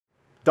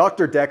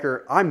Dr.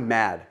 Decker, I'm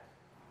mad.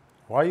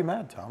 Why are you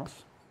mad,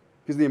 Thomas?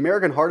 Because the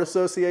American Heart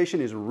Association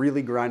is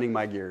really grinding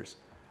my gears.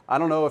 I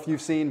don't know if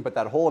you've seen, but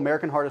that whole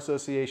American Heart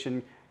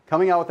Association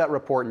coming out with that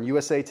report in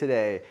USA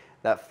Today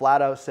that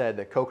flat out said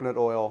that coconut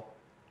oil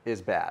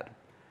is bad.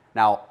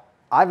 Now,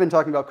 I've been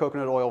talking about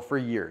coconut oil for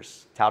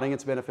years, touting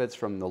its benefits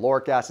from the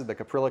lauric acid, the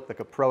caprylic, the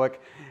caproic,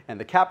 and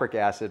the capric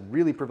acid,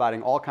 really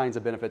providing all kinds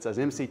of benefits as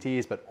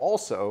MCTs, but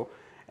also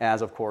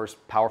as, of course,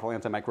 powerful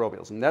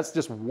antimicrobials. And that's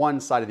just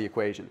one side of the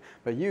equation.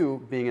 But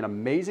you, being an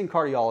amazing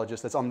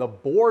cardiologist that's on the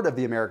board of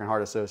the American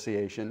Heart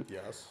Association,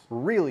 Yes.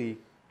 really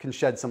can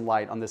shed some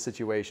light on this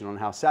situation, on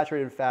how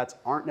saturated fats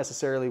aren't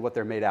necessarily what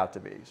they're made out to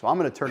be. So I'm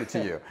going to turn it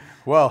to you.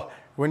 Well,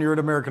 when you're at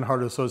American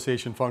Heart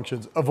Association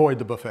functions, avoid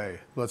the buffet.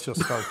 Let's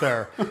just start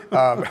there.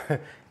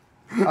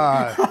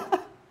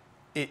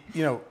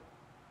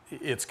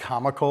 It's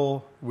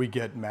comical. We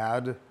get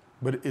mad,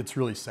 but it's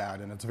really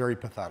sad and it's very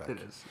pathetic. It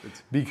is.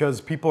 Because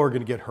people are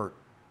going to get hurt.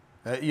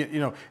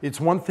 It's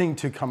one thing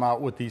to come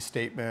out with these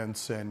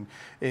statements and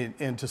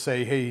to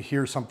say, hey,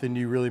 here's something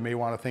you really may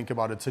want to think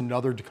about. It's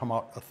another to come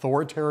out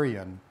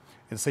authoritarian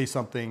and say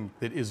something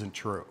that isn't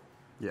true.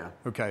 Yeah.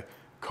 Okay.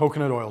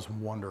 Coconut oil is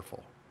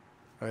wonderful.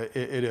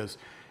 It is.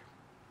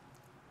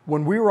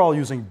 When we were all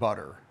using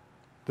butter,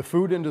 the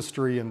food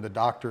industry and the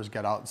doctors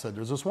got out and said,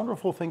 there's this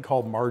wonderful thing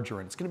called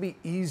margarine. It's going to be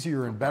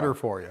easier and better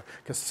for you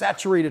because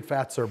saturated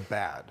fats are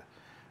bad,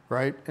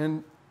 right?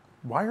 And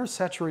why are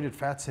saturated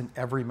fats in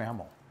every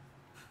mammal?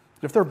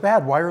 If they're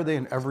bad, why are they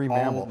in every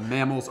mammal? All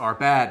mammals are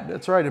bad.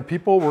 That's right. And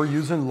people were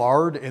using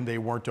lard and they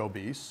weren't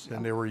obese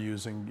and they were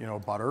using,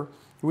 butter.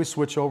 We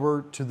switch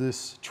over to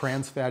this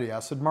trans fatty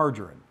acid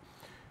margarine.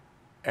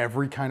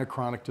 Every kind of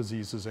chronic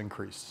disease has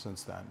increased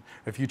since then.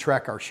 If you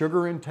track our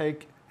sugar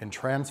intake and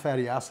trans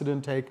fatty acid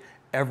intake,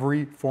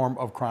 every form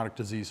of chronic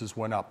diseases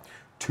went up.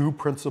 Two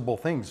principal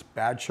things,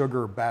 bad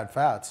sugar, bad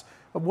fats.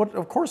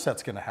 Of course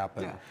that's going to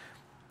happen. Yeah.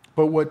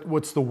 But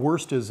what's the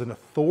worst is an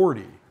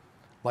authority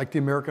like the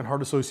American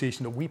Heart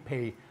Association that we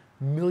pay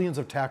millions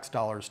of tax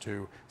dollars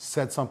to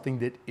said something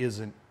that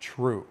isn't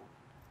true.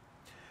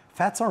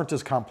 Fats aren't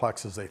as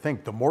complex as they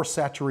think. The more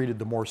saturated,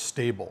 the more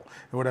stable.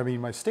 And what I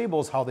mean by stable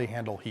is how they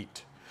handle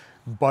heat.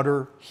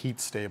 Butter, heat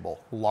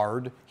stable.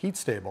 Lard, heat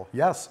stable.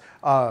 Yes,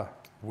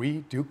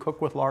 we do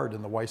cook with lard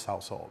in the Weiss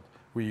household.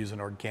 We use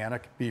an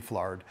organic beef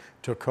lard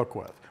to cook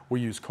with.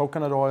 We use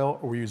coconut oil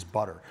or we use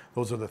butter.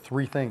 Those are the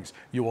three things.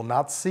 You will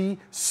not see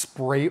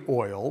spray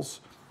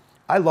oils.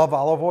 I love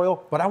olive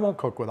oil, but I won't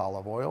cook with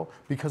olive oil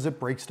because it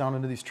breaks down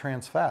into these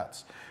trans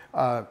fats.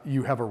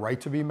 You have a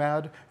right to be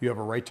mad. You have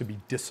a right to be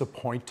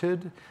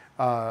disappointed.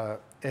 And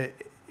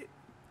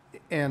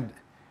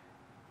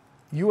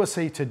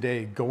USA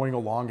Today going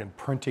along and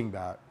printing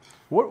that.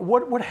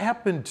 What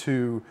happened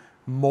to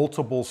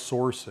multiple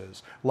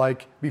sources?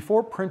 Like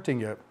before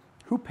printing it,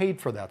 who paid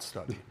for that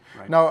study?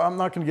 Right. Now, I'm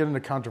not going to get into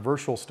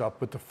controversial stuff,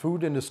 but the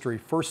food industry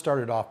first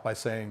started off by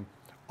saying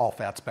all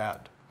fat's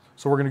bad.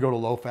 So we're going to go to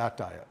low-fat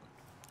diet.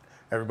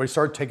 Everybody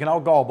started taking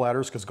out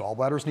gallbladders because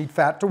gallbladders need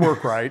fat to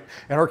work right,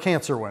 and our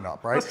cancer went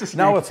up, right?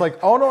 Now it's like,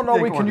 oh, no,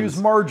 we can use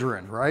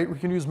margarine, right? We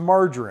can use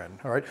margarine,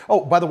 all right?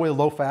 Oh, by the way,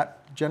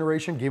 low-fat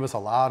generation gave us a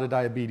lot of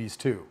diabetes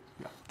too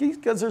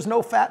because there's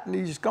no fat in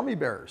these gummy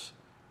bears.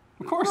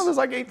 Of course. There's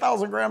like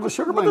 8,000 grams of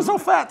sugar, but there's no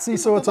fat, see,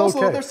 so it's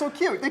okay. They're so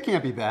cute. They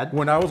can't be bad.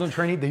 When I was in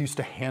training, they used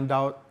to hand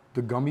out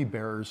the gummy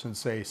bears and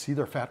say, see,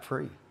 they're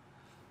fat-free.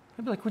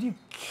 I'd be like, what are you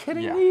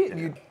kidding me?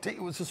 And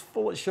it was just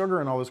full of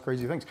sugar and all those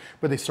crazy things.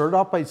 But they started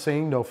off by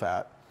saying no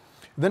fat.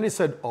 Then they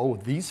said, oh,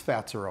 these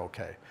fats are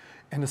okay.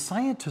 And the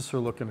scientists are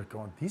looking at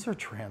going, these are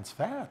trans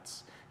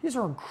fats. These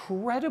are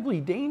incredibly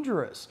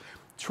dangerous.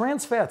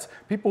 Trans fats,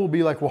 people will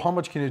be like, well, how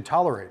much can you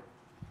tolerate?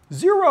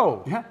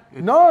 Zero. Yeah.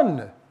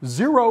 None.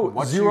 Zero.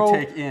 What zero.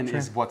 you take in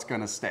is what's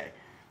going to stay.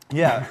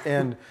 Yeah.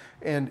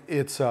 and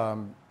it's,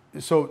 so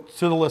to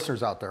the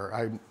listeners out there,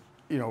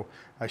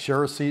 I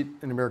share a seat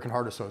in the American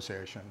Heart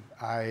Association.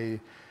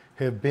 I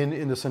have been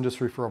in this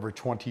industry for over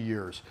 20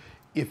 years.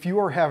 If you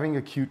are having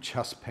acute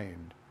chest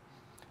pain,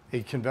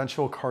 a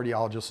conventional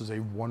cardiologist is a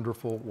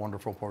wonderful,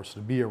 wonderful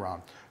person to be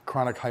around.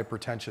 Chronic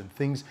hypertension,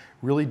 things,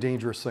 really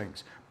dangerous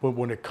things. But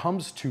when it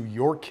comes to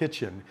your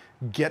kitchen,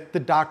 get the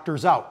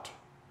doctors out.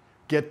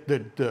 Get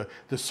the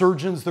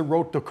surgeons that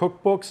wrote the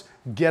cookbooks,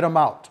 get them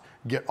out.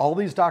 Get all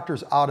these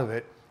doctors out of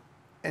it.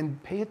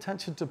 And pay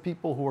attention to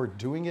people who are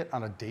doing it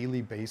on a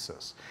daily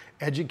basis,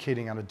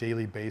 educating on a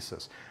daily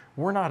basis.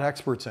 We're not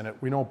experts in it.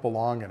 We don't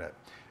belong in it.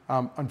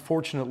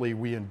 Unfortunately,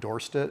 we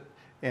endorsed it.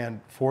 And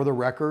for the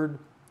record,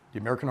 the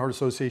American Heart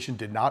Association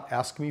did not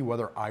ask me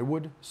whether I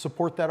would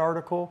support that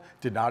article,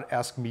 did not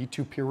ask me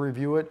to peer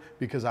review it,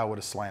 because I would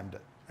have slammed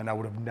it. And I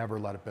would have never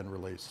let it been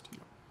released.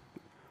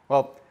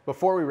 Well,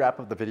 before we wrap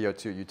up the video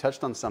too, you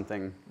touched on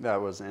something that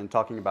was in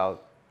talking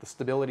about the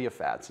stability of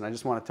fats. And I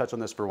just want to touch on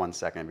this for 1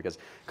 second because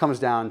it comes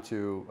down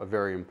to a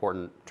very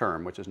important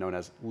term, which is known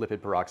as lipid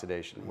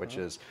peroxidation, which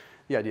is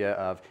the idea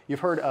of,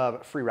 you've heard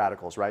of free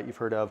radicals, right? You've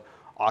heard of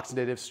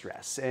oxidative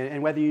stress.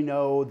 And whether you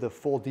know the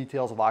full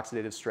details of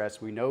oxidative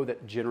stress, we know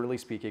that generally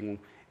speaking,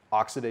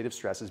 oxidative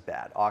stress is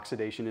bad.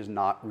 Oxidation is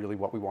not really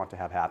what we want to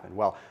have happen.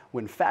 Well,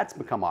 when fats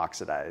become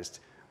oxidized,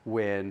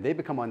 when they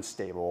become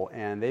unstable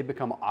and they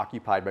become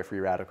occupied by free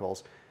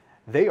radicals,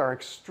 they are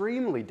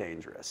extremely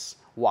dangerous.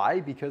 Why?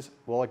 Because,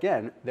 well,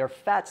 again, they're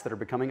fats that are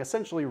becoming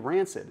essentially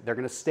rancid. They're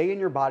going to stay in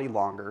your body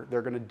longer,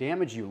 they're going to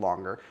damage you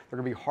longer, they're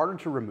going to be harder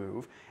to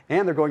remove,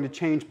 and they're going to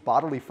change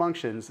bodily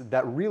functions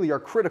that really are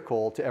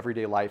critical to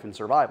everyday life and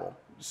survival.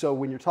 So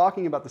when you're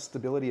talking about the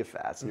stability of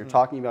fats, and you're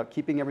talking about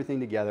keeping everything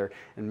together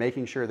and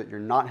making sure that you're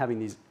not having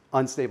these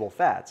unstable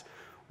fats,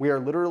 we are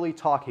literally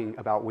talking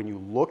about when you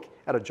look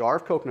at a jar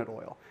of coconut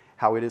oil,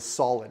 how it is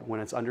solid when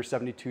it's under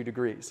 72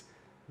 degrees.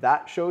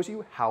 That shows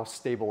you how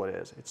stable it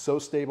is. It's so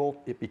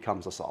stable, it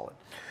becomes a solid.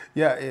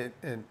 Yeah,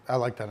 and I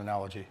like that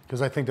analogy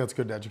because I think that's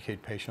good to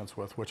educate patients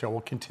with, which I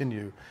will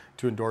continue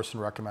to endorse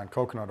and recommend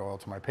coconut oil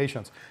to my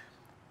patients.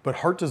 But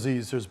heart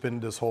disease, there's been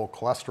this whole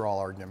cholesterol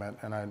argument,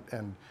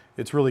 and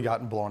it's really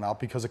gotten blown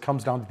out because it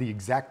comes down to the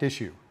exact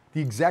issue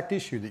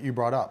that you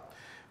brought up.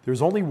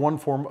 There's only one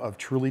form of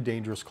truly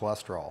dangerous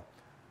cholesterol,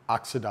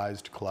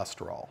 oxidized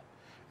cholesterol.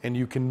 And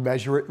you can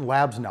measure it in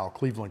labs now.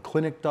 Cleveland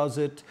Clinic does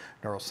it,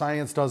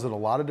 Neuroscience does it, a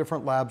lot of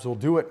different labs will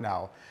do it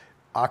now.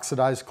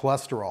 Oxidized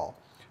cholesterol.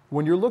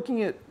 When you're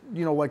looking at,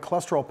 like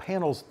cholesterol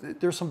panels,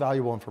 there's some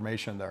valuable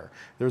information there.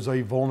 There's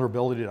a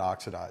vulnerability to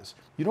oxidize.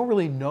 You don't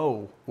really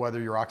know whether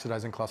you're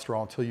oxidizing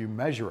cholesterol until you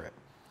measure it.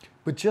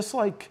 But just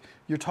like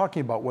you're talking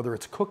about whether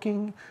it's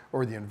cooking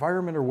or the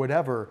environment or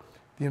whatever,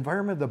 the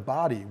environment of the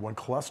body, when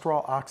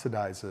cholesterol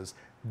oxidizes,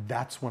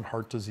 that's when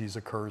heart disease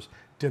occurs,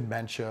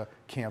 dementia,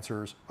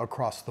 cancers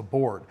across the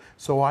board.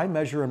 So I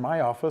measure in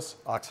my office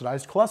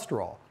oxidized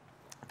cholesterol.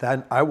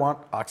 Then I want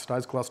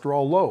oxidized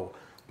cholesterol low,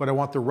 but I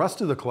want the rest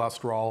of the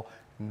cholesterol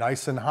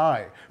nice and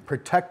high,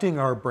 protecting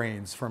our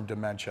brains from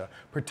dementia,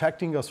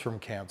 protecting us from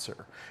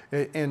cancer.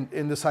 And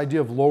this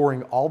idea of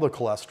lowering all the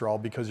cholesterol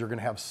because you're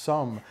gonna have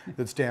some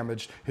that's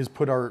damaged has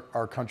put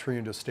our country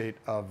into a state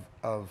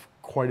of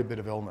quite a bit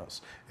of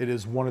illness. It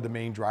is one of the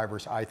main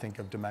drivers, I think,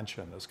 of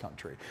dementia in this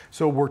country.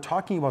 So we're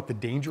talking about the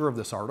danger of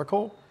this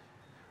article.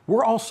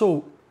 We're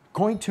also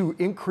going to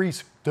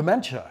increase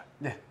dementia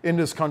in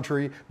this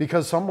country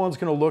because someone's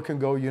going to look and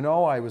go,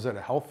 I was at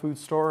a health food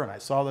store and I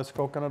saw this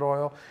coconut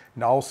oil,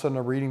 and all of a sudden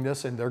I'm reading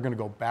this, and they're going to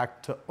go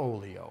back to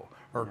oleo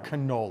or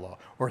canola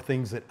or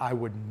things that I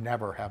would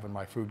never have in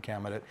my food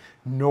cabinet,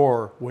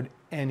 nor would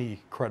any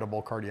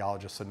credible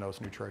cardiologist that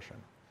knows nutrition.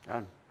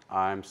 God.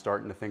 I'm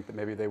starting to think that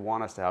maybe they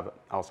want us to have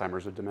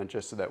Alzheimer's or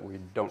dementia so that we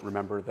don't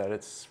remember that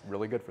it's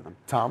really good for them.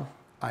 Tom,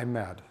 I'm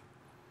mad.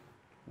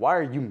 Why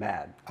are you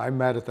mad? I'm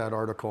mad at that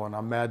article, and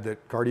I'm mad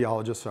that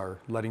cardiologists are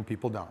letting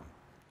people down.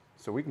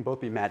 So we can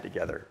both be mad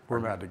together. We're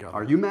mad together.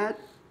 Are you mad?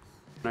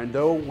 I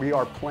know we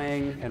are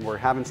playing and we're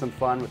having some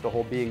fun with the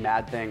whole being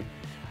mad thing.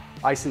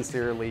 I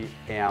sincerely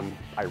am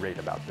irate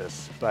about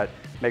this, but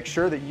make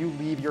sure that you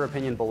leave your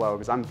opinion below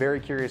because I'm very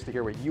curious to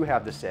hear what you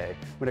have to say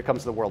when it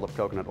comes to the world of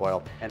coconut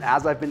oil. And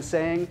as I've been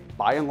saying,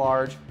 by and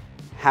large,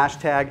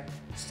 hashtag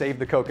save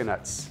the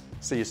coconuts.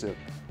 See you soon.